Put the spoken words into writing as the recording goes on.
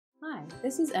Hi,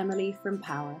 this is Emily from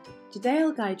POWR. Today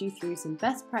I'll guide you through some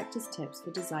best practice tips for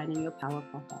designing your POWR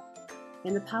pop-up.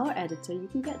 In the POWR editor, you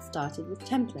can get started with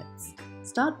templates.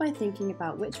 Start by thinking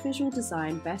about which visual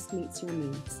design best meets your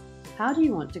needs. How do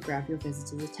you want to grab your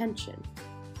visitor's attention?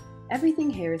 Everything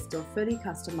here is still fully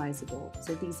customizable,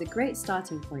 so these are great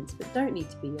starting points but don't need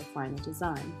to be your final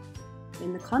design.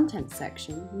 In the content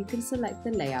section, you can select the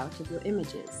layout of your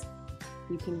images.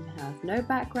 You can have no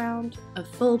background, a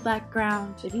full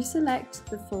background. If you select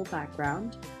the full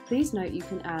background, please note you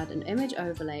can add an image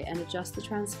overlay and adjust the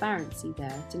transparency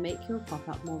there to make your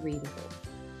pop-up more readable.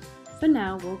 For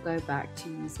now, we'll go back to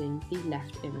using the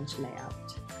left image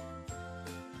layout.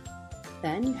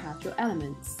 Then you have your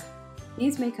elements.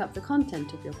 These make up the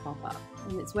content of your pop-up,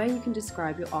 and it's where you can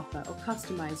describe your offer or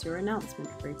customize your announcement,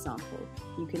 for example.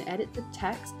 You can edit the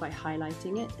text by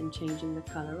highlighting it and changing the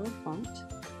color or font,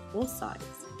 or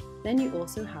size. Then you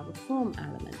also have a form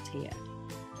element here.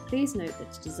 Please note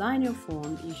that to design your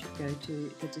form, you should go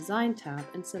to the Design tab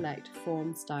and select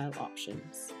Form Style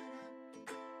Options.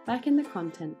 Back in the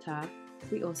Content tab,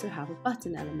 we also have a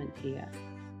button element here.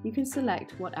 You can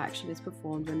select what action is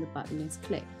performed when the button is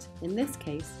clicked. In this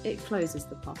case, it closes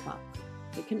the pop-up.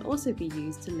 It can also be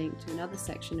used to link to another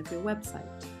section of your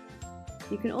website.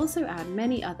 You can also add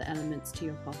many other elements to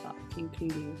your pop-up,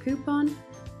 including a coupon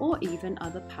or even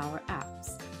other POWR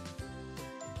apps.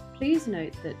 Please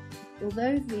note that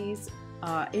although these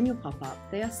are in your pop-up,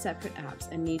 they are separate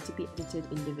apps and need to be edited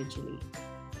individually.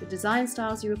 The design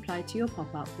styles you apply to your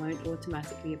pop-up won't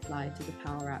automatically apply to the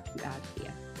POWR app you add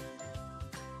here.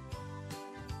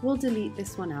 We'll delete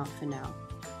this one out for now.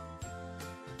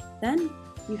 Then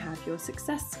you have your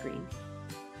success screen.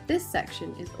 This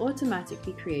section is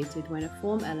automatically created when a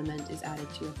form element is added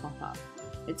to your pop-up.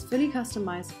 It's fully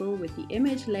customizable with the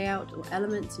image layout or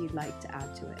elements you'd like to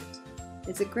add to it.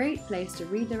 It's a great place to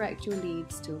redirect your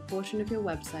leads to a portion of your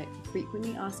website for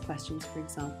frequently asked questions, for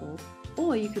example,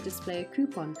 or you could display a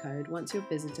coupon code once your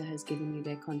visitor has given you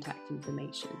their contact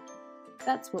information.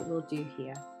 That's what we'll do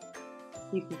here.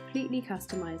 You completely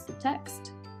customize the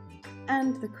text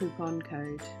and the coupon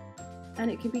code, and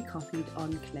it can be copied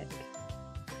on click.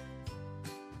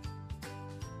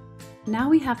 Now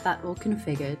we have that all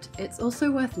configured, it's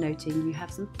also worth noting you have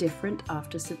some different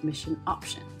after submission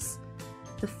options.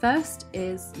 The first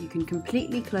is you can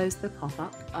completely close the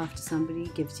pop-up after somebody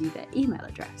gives you their email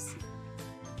address.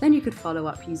 Then you could follow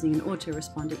up using an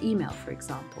autoresponder email, for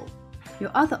example.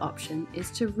 Your other option is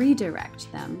to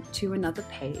redirect them to another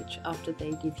page after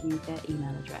they give you their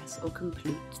email address or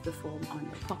complete the form on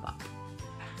your pop-up.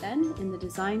 Then, in the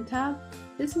Design tab,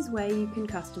 this is where you can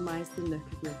customize the look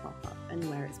of your pop-up and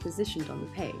where it's positioned on the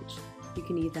page. You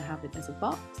can either have it as a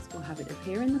box or have it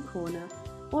appear in the corner,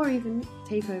 or even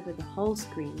take over the whole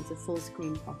screen as a full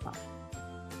screen pop-up.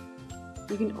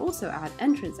 You can also add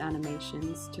entrance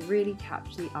animations to really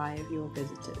catch the eye of your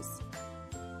visitors.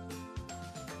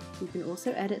 You can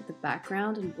also edit the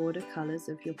background and border colors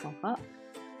of your pop-up.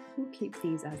 We'll keep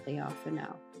these as they are for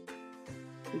now.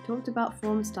 We talked about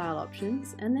form style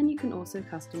options, and then you can also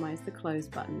customize the close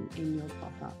button in your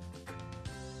pop-up.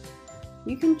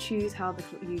 You can choose how the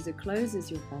user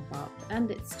closes your pop-up and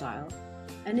its style,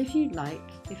 and if you'd like,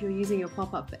 if you're using your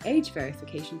pop-up for age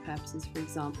verification purposes, for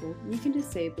example, you can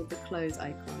disable the close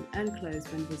icon and close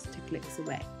when visitor clicks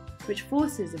away, which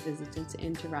forces a visitor to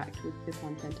interact with the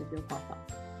content of your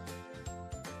pop-up.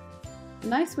 A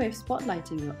nice way of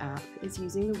spotlighting your app is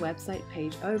using the website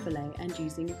page overlay and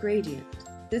using a gradient.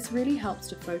 This really helps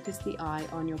to focus the eye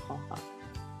on your pop-up.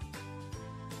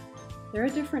 There are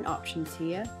different options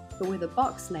here, but with a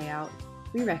box layout,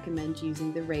 we recommend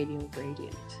using the radial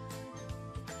gradient.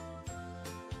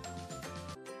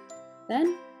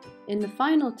 Then, in the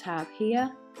final tab here,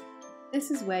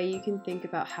 this is where you can think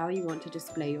about how you want to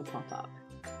display your pop-up.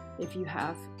 If you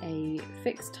have a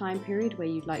fixed time period where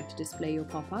you'd like to display your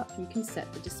pop-up, you can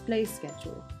set the display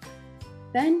schedule.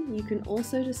 Then you can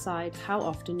also decide how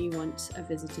often you want a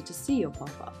visitor to see your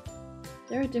pop-up.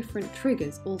 There are different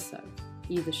triggers also.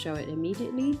 Either show it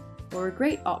immediately, or a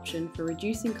great option for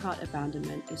reducing cart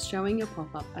abandonment is showing your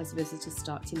pop-up as visitors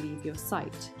start to leave your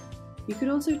site. You could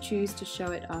also choose to show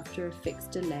it after a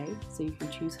fixed delay, so you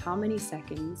can choose how many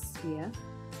seconds here,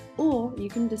 or you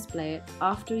can display it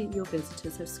after your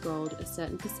visitors have scrolled a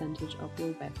certain percentage of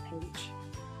your web page.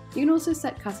 You can also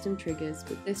set custom triggers,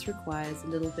 but this requires a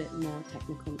little bit more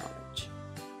technical knowledge.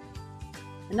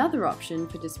 Another option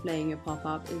for displaying your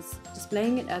pop-up is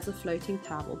displaying it as a floating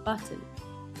tab or button.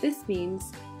 This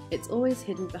means it's always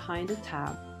hidden behind a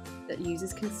tab that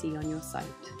users can see on your site.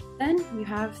 Then you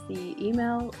have the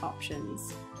email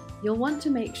options. You'll want to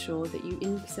make sure that you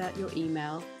insert your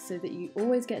email so that you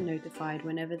always get notified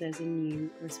whenever there's a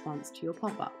new response to your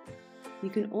pop-up.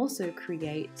 You can also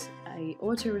create an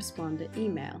autoresponder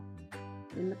email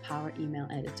in the POWR email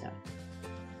editor.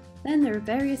 Then there are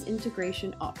various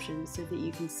integration options so that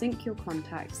you can sync your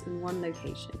contacts in one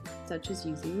location, such as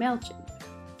using MailChimp.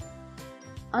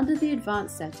 Under the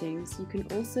advanced settings, you can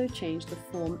also change the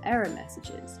form error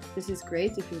messages. This is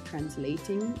great if you're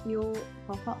translating your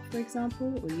pop-up, for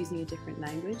example, or using a different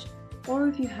language, or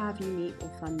if you have unique or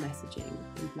fun messaging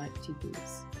you'd like to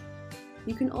use.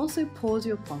 You can also pause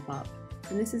your pop-up,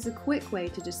 and this is a quick way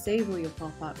to disable your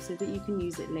pop-up so that you can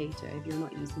use it later if you're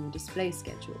not using a display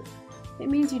schedule. It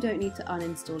means you don't need to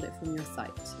uninstall it from your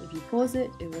site. If you pause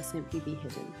it, it will simply be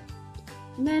hidden.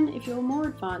 And then, if you're more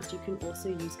advanced, you can also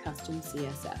use custom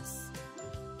CSS.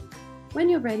 When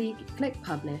you're ready, click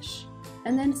Publish,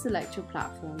 and then select your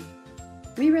platform.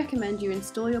 We recommend you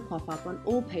install your pop-up on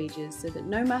all pages so that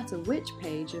no matter which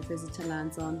page your visitor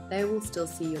lands on, they will still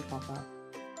see your pop-up.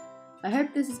 I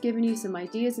hope this has given you some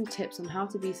ideas and tips on how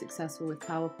to be successful with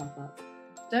POWR Pop-up.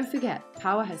 Don't forget,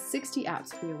 POWR has 60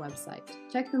 apps for your website.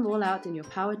 Check them all out in your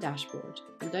POWR dashboard,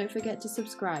 and don't forget to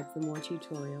subscribe for more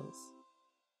tutorials.